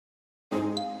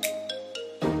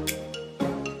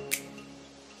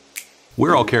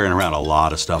We're all carrying around a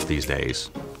lot of stuff these days.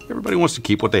 Everybody wants to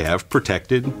keep what they have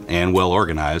protected and well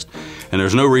organized, and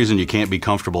there's no reason you can't be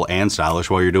comfortable and stylish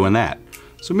while you're doing that.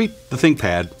 So meet the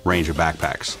ThinkPad range of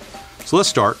backpacks. So let's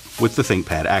start with the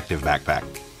ThinkPad Active Backpack.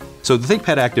 So the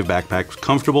ThinkPad Active Backpack is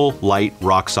comfortable, light,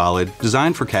 rock solid,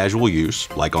 designed for casual use,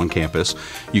 like on campus.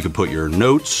 You can put your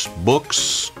notes,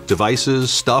 books,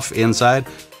 devices, stuff inside.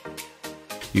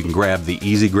 You can grab the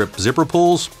Easy Grip zipper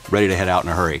pulls, ready to head out in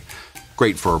a hurry.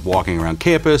 Great for walking around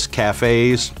campus,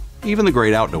 cafes, even the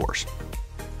great outdoors.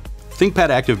 ThinkPad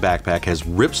Active Backpack has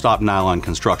ripstop nylon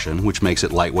construction, which makes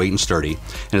it lightweight and sturdy,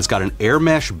 and it's got an air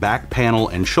mesh back panel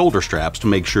and shoulder straps to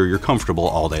make sure you're comfortable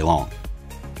all day long.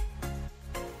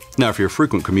 Now, if you're a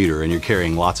frequent commuter and you're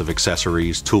carrying lots of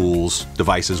accessories, tools,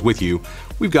 devices with you,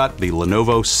 we've got the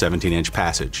Lenovo 17-inch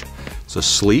Passage. It's a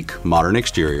sleek, modern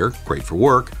exterior, great for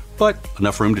work, but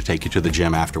enough room to take you to the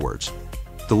gym afterwards.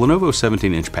 The Lenovo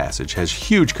 17-inch Passage has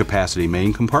huge capacity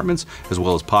main compartments, as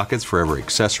well as pockets for every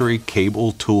accessory,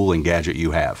 cable, tool, and gadget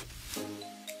you have.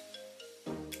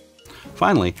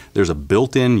 Finally, there's a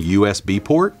built-in USB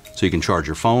port, so you can charge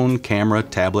your phone, camera,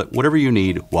 tablet, whatever you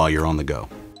need while you're on the go.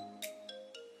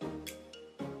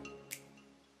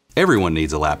 Everyone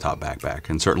needs a laptop backpack,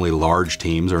 and certainly large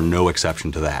teams are no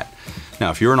exception to that.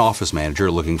 Now, if you're an office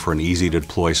manager looking for an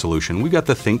easy-to-deploy solution, we've got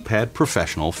the ThinkPad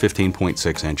Professional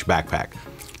 15.6-inch backpack.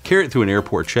 Carry it through an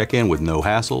airport check-in with no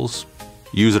hassles,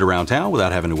 use it around town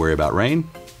without having to worry about rain,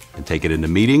 and take it into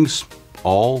meetings,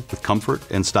 all with comfort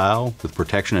and style, with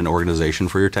protection and organization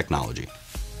for your technology.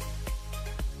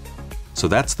 So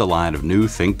that's the line of new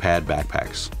ThinkPad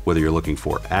backpacks. Whether you're looking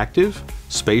for active,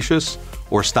 spacious,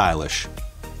 or stylish,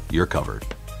 you're covered.